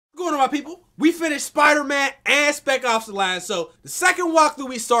my people? We finished Spider-Man and Spec Ops The Line. So the second walkthrough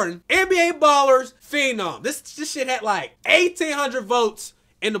we starting, NBA Ballers, Phenom. This shit had like 1,800 votes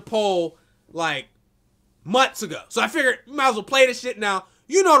in the poll like months ago. So I figured you might as well play this shit now.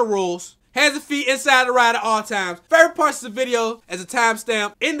 You know the rules. Hands and feet inside the ride at all times. Favorite parts of the video as a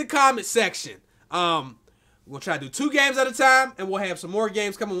timestamp in the comment section. We're gonna try to do 2 games at a time, and we'll have some more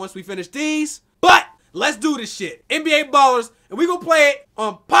games coming once we finish these. But let's do this shit. NBA Ballers, and we gonna play it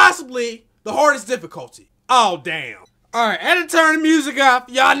on possibly the hardest difficulty. Oh, damn. Alright, I had to turn the music off.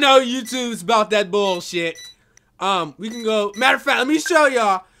 Y'all know YouTube's about that bullshit. We can go, matter of fact, let me show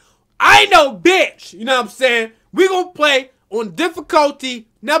y'all. I ain't no bitch, you know what I'm saying? We gonna play on difficulty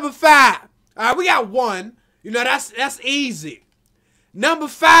number 5. Alright, we got 1. You know, that's easy. Number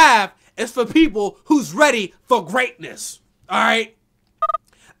 5 is for people who's ready for greatness. Alright?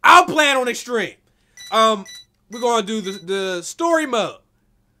 I'll play it on extreme. We're gonna do the story mode.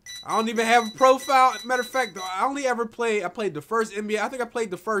 I don't even have a profile. Matter of fact, I only ever played, I played the first NBA. I think I played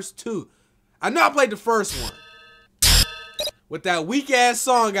the first 2. I know I played the first one. With that weak ass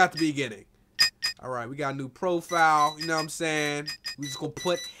song at the beginning. Alright, we got a new profile. You know what I'm saying? We just gonna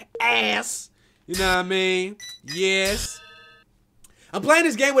put ass. You know what I mean? Yes. I'm playing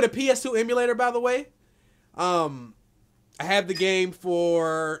this game with a PS2 emulator, by the way. I have the game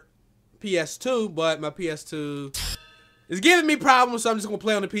for PS2, but my PS2 is giving me problems, so I'm just gonna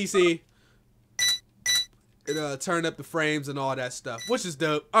play on the PC and turn up the frames and all that stuff, which is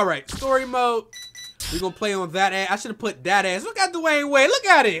dope. All right, story mode. We're gonna play on that ass. I should have put that ass. Look at Dwayne Wade. Look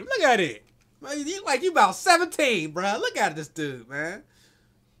at him. Look at it. You about 17, bro. Look at this dude, man.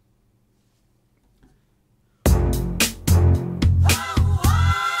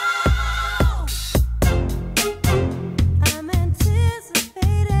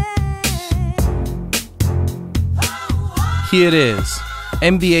 Here it is,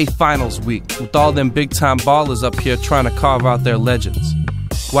 NBA Finals week, with all them big-time ballers up here trying to carve out their legends.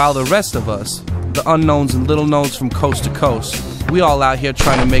 While the rest of us, the unknowns and little knowns from coast to coast, we all out here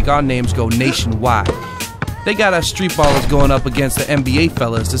trying to make our names go nationwide. They got our street ballers going up against the NBA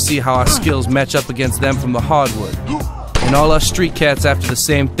fellas to see how our skills match up against them from the hardwood. And all our street cats after the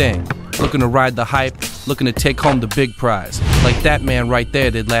same thing, looking to ride the hype, looking to take home the big prize, like that man right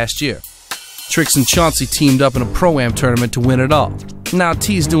there did last year. Tricks and Chauncey teamed up in a Pro-Am tournament to win it all. Now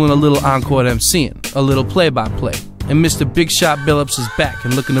T's doing a little encore MCing, a little play-by-play. And Mr. Big Shot Billups is back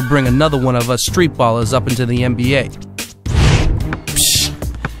and looking to bring another one of us street ballers up into the NBA.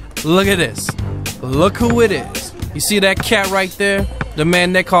 Psh, look at this. Look who it is. You see that cat right there? The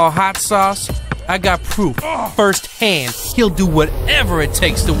man they call Hot Sauce? I got proof, firsthand, he'll do whatever it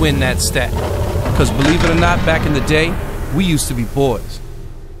takes to win that stat. Cause believe it or not, back in the day, we used to be boys.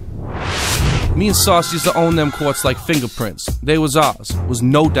 Me and Sauce used to own them courts like fingerprints. They was ours, was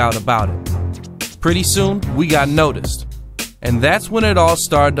no doubt about it. Pretty soon, we got noticed. And that's when it all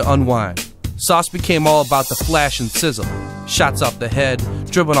started to unwind. Sauce became all about the flash and sizzle. Shots off the head,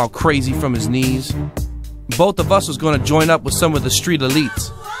 dribbling all crazy from his knees. Both of us was gonna join up with some of the street elites.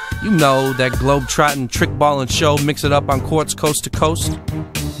 You know, that globe-trotting, trick-balling show, mix it up on courts coast to coast.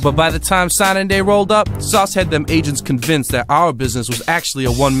 But by the time signing day rolled up, Sauce had them agents convinced that our business was actually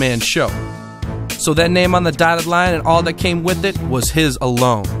a one-man show. So that name on the dotted line and all that came with it was his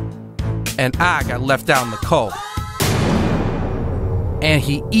alone. And I got left out in the cold. And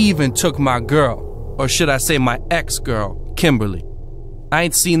he even took my girl, or should I say my ex-girl, Kimberly. I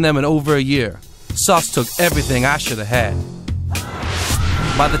ain't seen them in over a year. Sauce took everything I should have had.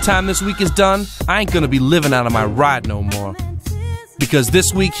 By the time this week is done, I ain't gonna be living out of my ride no more. Because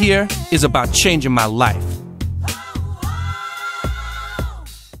this week here is about changing my life.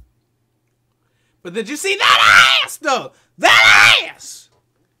 But did you see that ass, though? That ass!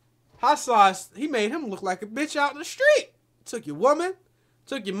 Hot Sauce, he made him look like a bitch out in the street. Took your woman,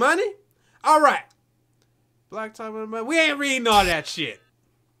 took your money. All right. Black time of the money. We ain't reading all that shit.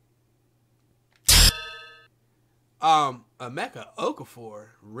 Emeka Okafor.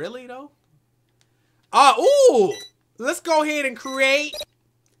 Really, though? Ooh! Let's go ahead and create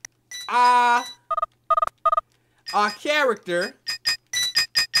a character.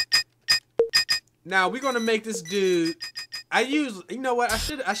 Now we're gonna make this dude. You know what?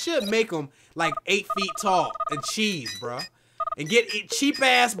 I should make him like 8 feet tall and cheese, bro, and get cheap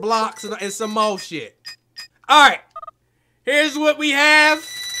ass blocks and some more shit. All right, here's what we have.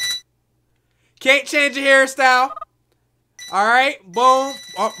 Can't change your hairstyle. All right, boom.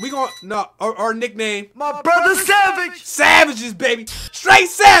 Our nickname. My brother Savage. Savages, baby. Straight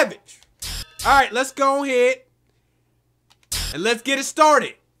savage. All right, let's go ahead and let's get it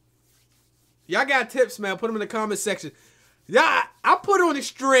started. Y'all got tips, man. Put them in the comment section. Yeah, I put it on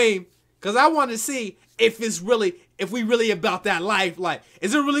extreme because I want to see if we really about that life. Like,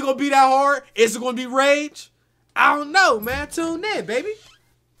 is it really gonna be that hard? Is it gonna be rage? I don't know, man. Tune in, baby.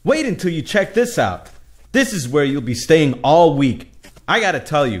 Wait until you check this out. This is where you'll be staying all week. I gotta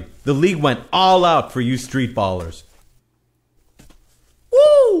tell you, the league went all out for you street ballers.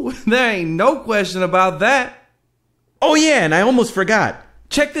 Woo! There ain't no question about that. Oh yeah, and I almost forgot.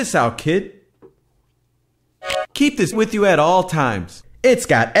 Check this out, kid. Keep this with you at all times. It's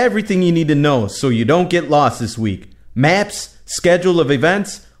got everything you need to know so you don't get lost this week. Maps, schedule of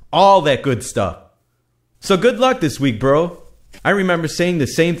events, all that good stuff. So good luck this week, bro. I remember saying the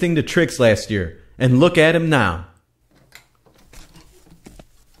same thing to Trix last year, and look at him now.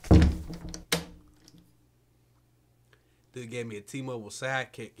 Dude gave me a T-Mobile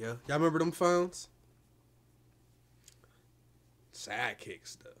sidekick, yo. Y'all remember them phones?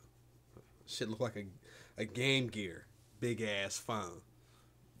 Sidekicks, though. Shit look like a Game Gear big ass phone.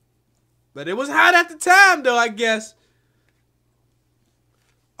 But it was hot at the time, though, I guess.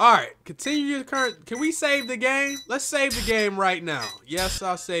 Alright, continue your current. Can we save the game? Let's save the game right now. Yes,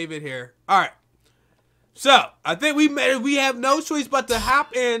 I'll save it here. Alright. So, I think we have no choice but to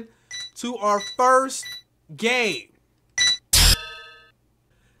hop in to our first game.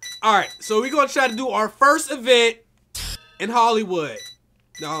 Alright, so we're going to try to do our first event in Hollywood.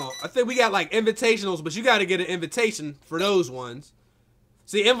 No, I think we got like invitationals, but you got to get an invitation for those ones.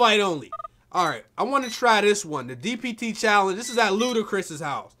 See, invite only. Alright, I want to try this one, the DPT challenge. This is at Ludacris's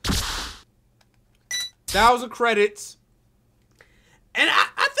house. 1,000 credits. And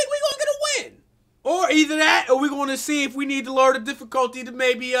I think we're going to get a win. Or either that, or we're going to see if we need to lower the difficulty to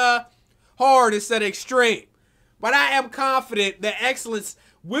maybe hard instead of extreme. But I am confident that excellence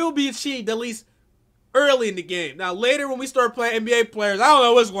will be achieved at least early in the game. Now, later when we start playing NBA players, I don't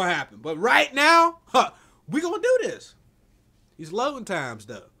know what's going to happen. But right now, we're going to do this. These loading times,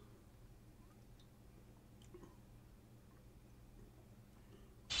 though.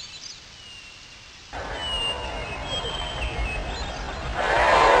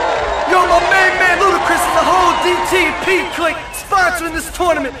 Yo, my main man Ludacris and the whole DTP clique sponsoring this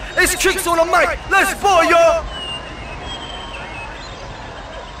tournament. It's Tricks on the mic. Let's ball, y'all.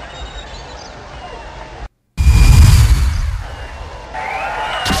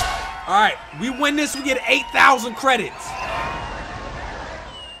 Alright, we win this, we get 8,000 credits.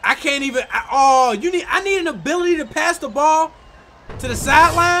 I can't even. I need an ability to pass the ball to the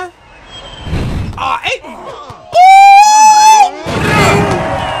sideline. Okay.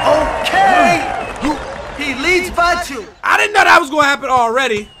 He leads by 2. I didn't know that was going to happen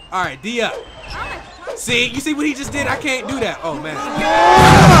already. Alright, D up. See, you see what he just did? I can't do that. Oh, man.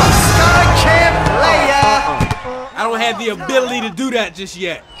 I don't have the ability to do that just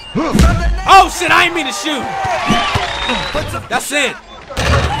yet. Oh, shit, I ain't mean to shoot. That's it.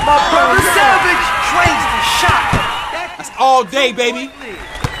 My brother Savage trains the shot. That's all day, baby.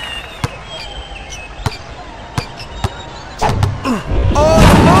 Oh,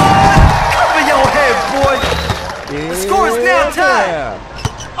 cover your head, boy. The score is now tied.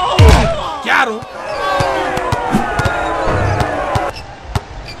 Got him.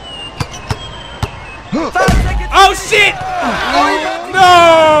 Oh, shit.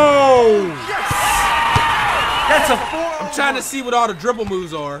 No. Yes. That's a 4. I'm trying to see what all the dribble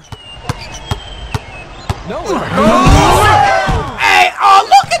moves are. No. Hey, oh,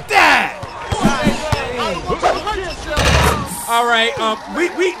 look at that. All right,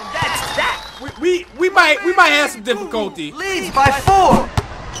 we might have some difficulty. Leads by 4.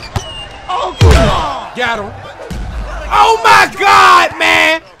 Got him. Oh my God,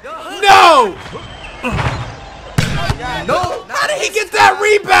 man! No! No. How did he get that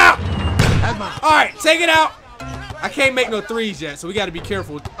rebound? All right, take it out. I can't make no threes yet, so we got to be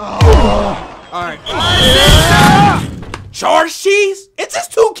careful. All right. Charge cheese? It's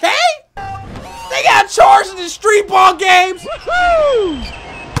just 2K? They got charged in the street ball games.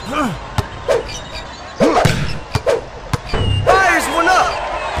 Fires one up.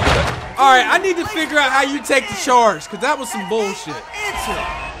 All right, I need to figure out how you take the charge, because that was some bullshit.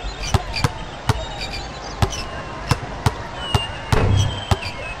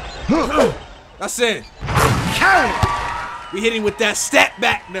 That's it. Count. We hit him with that step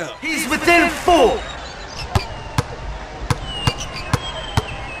back now. He's within 4.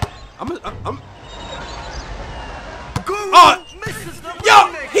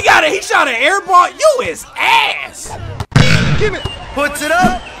 Yo, he got it. He shot an air ball. You is ass. Give it. Puts it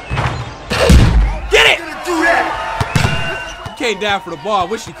up. Get it. Gonna do that. You can't dive for the ball. I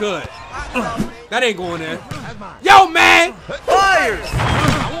wish you could. That ain't going in. Yo, man. Fires.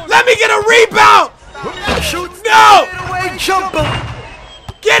 Let me get a rebound. Shoots. No. Midway jumper.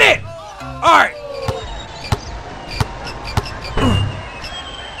 Get it! All right.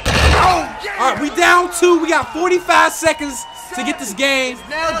 All right, we down 2. We got 45 seconds to get this game.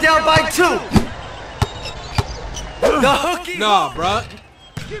 Now down by 2. The hooky. Nah, bruh.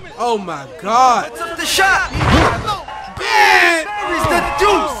 Oh my God. Puts up the shot. Man, Buries the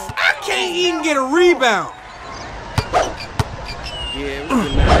deuce. I can't even get a rebound.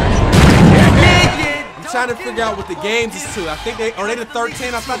 I'm trying to figure out what the games is to. I think they to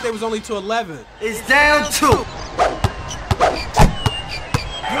 13. I thought they was only to 11. It's down 2.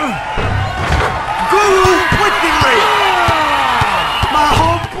 Guru with the layup. My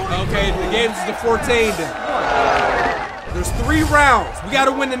home. Okay, the games is to 14 then. There's 3 rounds. We got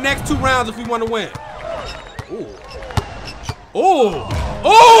to win the next 2 rounds if we want to win. Ooh. Oh!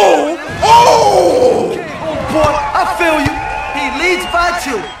 Oh! Oh! Boy, I feel you. He leads by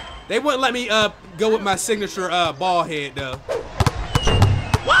 2. They wouldn't let me go with my signature ball head though.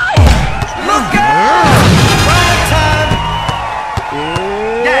 Look out! Prime time.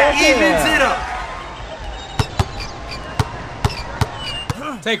 That evens it up.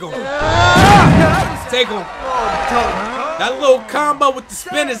 Take him. Take him. That little combo with the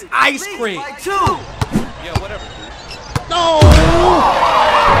spin is ice cream. By 2. Yeah, whatever.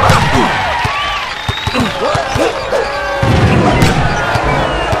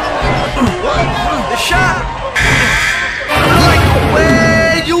 The shot. I like the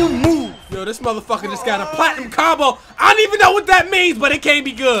way you move. Yo, this motherfucker just got a platinum combo. I don't even know what that means, but it can't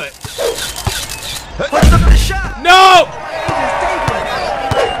be good. Puts up the shot. No!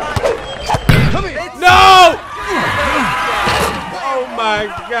 No! Oh my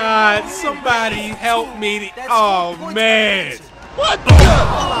God! Somebody help me! Oh man! What the?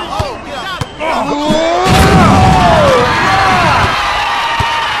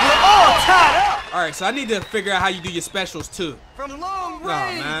 All right, so I need to figure out how you do your specials too. From long range.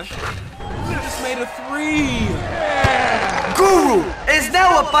 Nah, man. You just made a 3. Guru is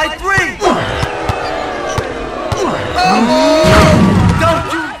now up by 3.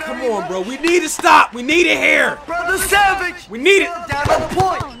 Don't you Come on, bro. We need to stop. We need it here. Brother Savage. We need it. Down on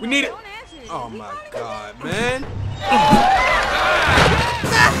point. We need it. Oh my God, man.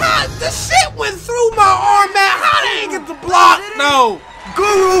 The shit went through my arm, man. How they ain't get the block? No.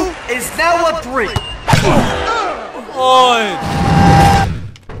 Guru is now up 3. Come on.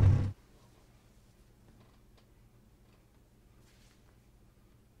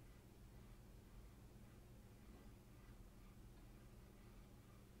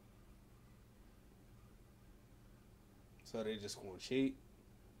 So they just gonna cheat.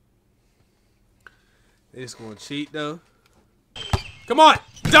 They just gonna cheat though. Come on,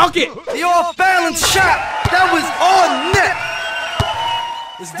 dunk it! The off-balance shot. That was on net.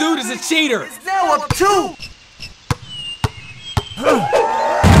 This dude is a cheater. It's now up 2.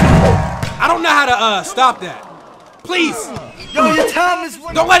 I don't know how to stop that. Please, Yo, your time is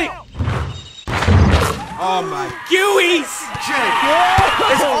running. don't let it. Oh my gooeyes!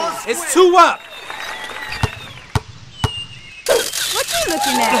 It's 2 up. What you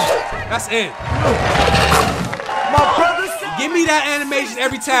looking at? That's it. My brother Give me that animation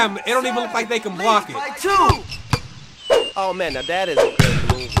every time. It don't even look like they can block it. by 2. Oh man, now that is a good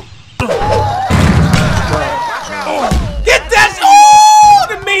movie. Get that! Oh,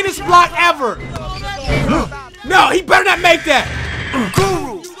 the meanest block ever. No, he better not make that.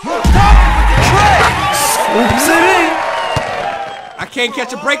 Guru. I can't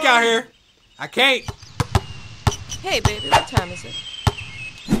catch a break out here. I can't. Hey, baby, what time is it?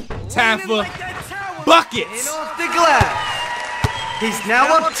 Time for And buckets. off the glass. He's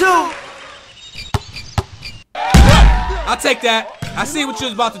now up 2. I'll take that. I see what you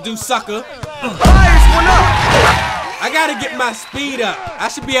was about to do, sucker. Fires one up. I gotta get my speed up. I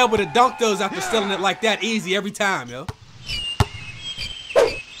should be able to dunk those after stealing it like that easy every time, yo.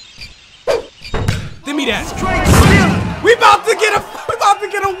 Give me that. Straight steal. We about to get a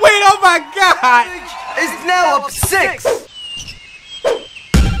win. Oh my God. Is now up 6.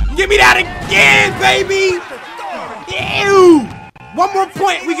 Give me that again, baby. Ew. One more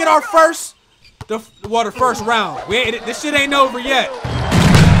point. We get our first round. This shit ain't over yet.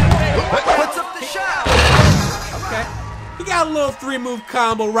 Puts up the shot. Okay. He got a little 3-move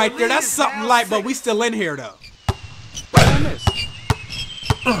combo right there. That's something light, but we still in here though. Here it is.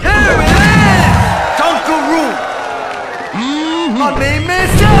 Dunkaroo. My name is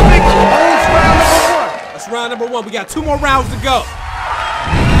Savage. Holds round number 1. That's round number 1. We got 2 more rounds to go.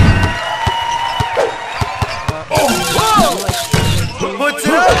 Puts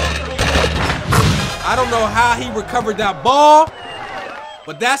it up. I don't know how he recovered that ball,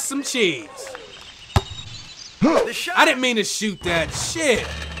 but that's some cheese. I didn't mean to shoot that. Shit.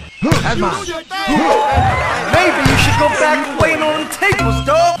 That's mine. Maybe you should go back and wait on the tables,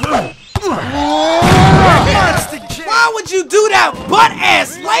 dog. Why would you do that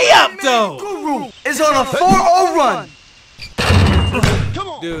butt-ass layup, though? Guru is on a 4-0 run.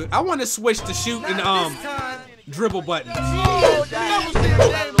 Dude, I want to switch to shoot and dribble buttons.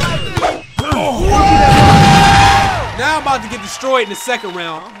 Now I'm about to get destroyed in the second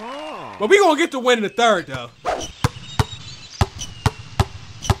round. But we gonna get the win in the third, though. Come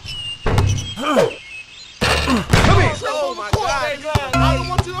here. Oh my God. I don't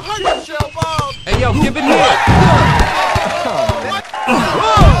want you to hurt yourself, Bob. Hey, yo, give it here.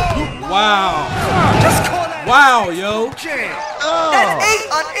 Wow. Wow, yo. That's 8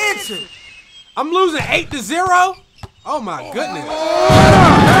 unanswered. I'm losing 8-0? Oh my goodness.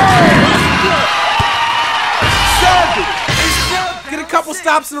 Get a couple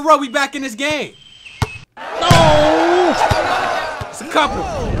stops in a row, we back in this game. It's a couple.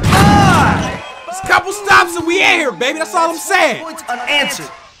 It's a couple stops and we in here, baby. That's all I'm saying. Points unanswered.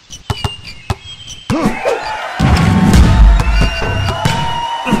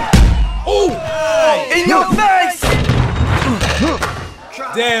 Ooh. In your face.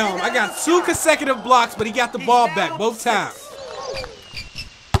 Damn, I got 2 consecutive blocks, but he got the ball back both times.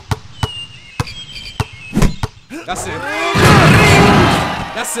 That's it.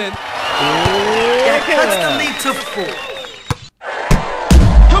 That's it. That cuts the lead to 4.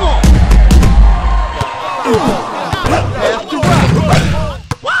 Come on.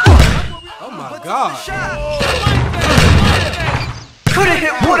 Oh my God. Could have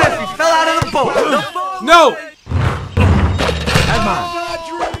hit one if he fell out of the boat. No.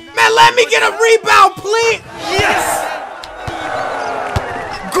 Man, let me get a rebound, please. Yes.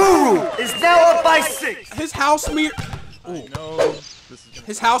 Guru is now up by 6. His house meter.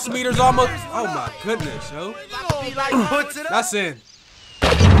 His house meter's almost. Oh my goodness, yo. That's in.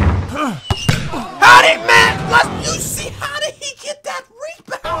 How did you see? How did he get that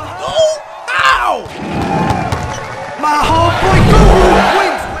rebound? Oh, how? My homeboy Guru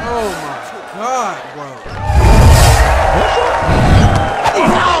wins. Oh my God, bro.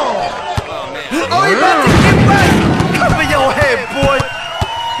 Oh, he about to get back. Cover your head, boy.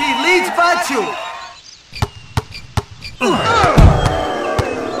 He leads by 2.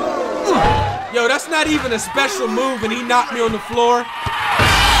 Yo, that's not even a special move, and he knocked me on the floor.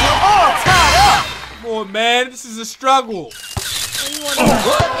 We're all tied up. Come on, man. This is a struggle.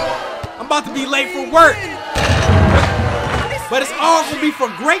 I'm about to be late for work. But it's all gonna be for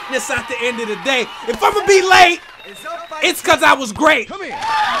greatness at the end of the day. If I'm gonna be late, it's because I was great. Come here.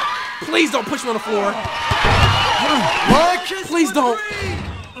 Please don't push me on the floor. Please don't.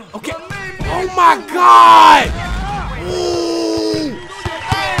 Okay. Oh my God. Ooh.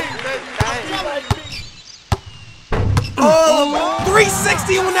 Oh,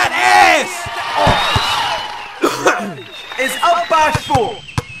 360 on that ass. Is up by 4.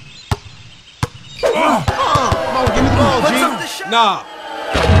 Come on, give me the ball, G. Nah.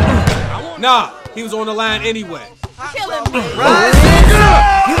 Nah. He was on the line anyway. Killing me. Rise.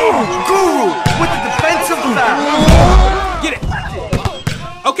 Guru with the defensive foul. Get it.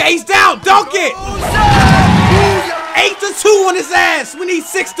 Okay, he's down. Dunk it. 8-2 on his ass. We need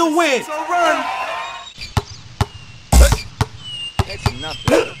 6 to win. So run. That's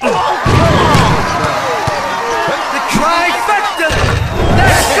nothing. The trifecta.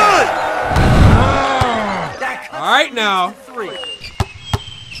 That's good. That cuts All right now. 3.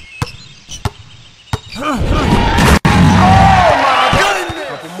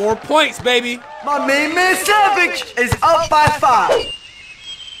 Couple more points, baby. My main man Savage is up by 5.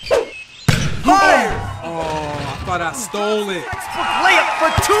 Fire! Oh, I thought I stole it. Layup for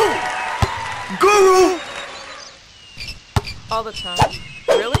 2. Guru, All the time.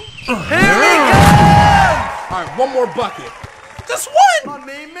 Really? here he goes! All right, one more bucket. Just My one.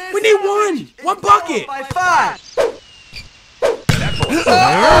 main man We need Savage is one bucket. up by 5.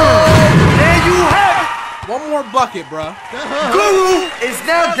 There you have One more bucket, bruh. it. Guru is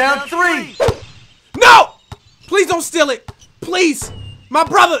now down 3. No! Please don't steal it. Please. My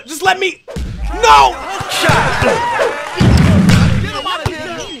brother, just let me. No! Shot.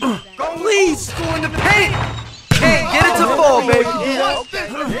 Please. Go in the paint. Can't get it to fall, baby.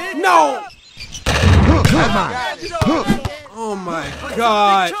 No. Oh my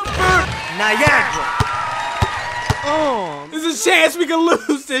God. Niagara. There's a chance we can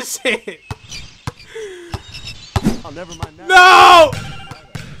lose this shit. Oh, never mind that. No!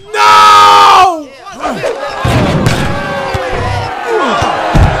 No!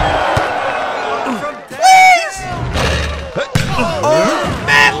 Please!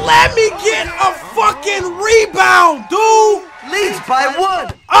 Man, let me get a fucking rebound!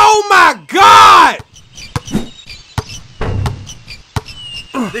 Oh my God!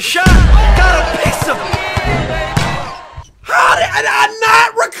 The shot got a piece of it. How did I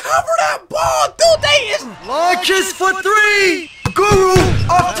not recover that ball? Dude, they is... Launches for three. Guru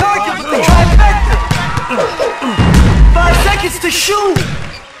off target with the trifecta. 5 seconds to shoot.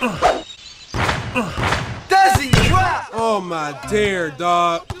 Desi drop. Oh my dare,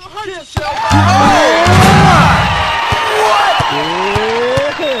 dog. Hurt yourself.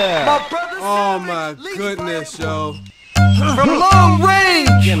 My brother Oh my goodness, yo. from long range.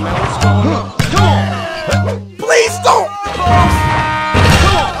 Yeah, man, what's going on? Please don't.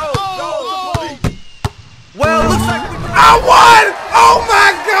 Well, looks like I won! Oh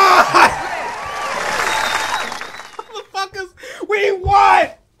my God! Motherfuckers, we won!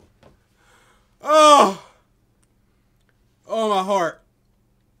 Oh. Oh my heart.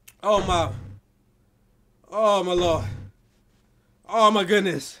 Oh my Lord. Oh my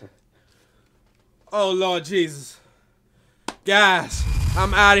goodness. Oh Lord Jesus. Guys,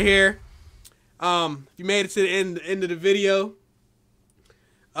 I'm out of here. If you made it to the end of the video,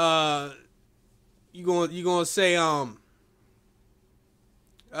 you gonna say I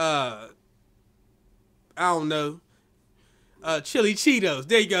don't know, chili Cheetos.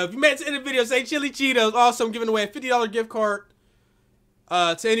 There you go. If you made it to the end of the video, say chili Cheetos. Also, I'm giving away a $50 gift card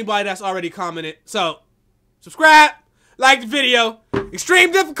to anybody that's already commented. So subscribe, like the video.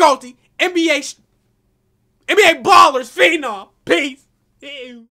 Extreme difficulty, NBA ballers, Phenom. Peace. Ew.